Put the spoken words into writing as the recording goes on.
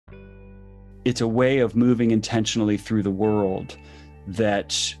it's a way of moving intentionally through the world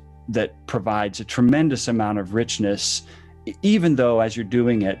that provides a tremendous amount of richness, even though as you're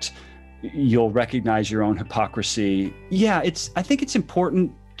doing it, you'll recognize your own hypocrisy. Yeah, I think it's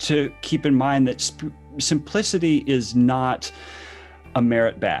important to keep in mind that simplicity is not a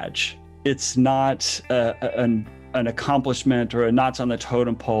merit badge. It's not an accomplishment or a notch on the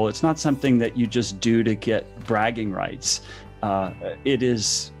totem pole. It's not something that you just do to get bragging rights. It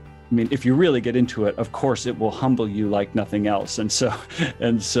is, I mean, if you really get into it, of course, it will humble you like nothing else. And so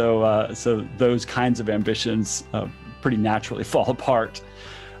those kinds of ambitions pretty naturally fall apart.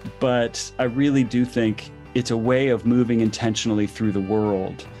 But I really do think it's a way of moving intentionally through the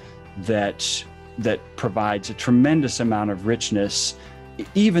world that provides a tremendous amount of richness,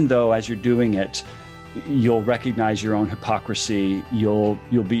 even though as you're doing it, you'll recognize your own hypocrisy. You'll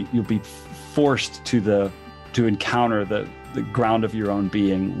be forced to encounter the ground of your own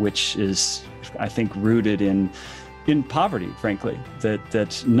being, which is, I think, rooted in poverty, frankly,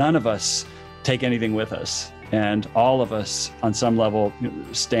 that none of us take anything with us. And all of us, on some level,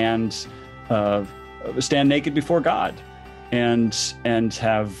 stand naked before God, and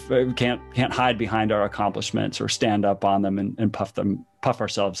can't hide behind our accomplishments or stand up on them and puff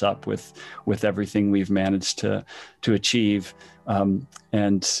ourselves up with everything we've managed to achieve.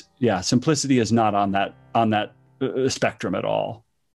 And yeah, simplicity is not on that spectrum at all.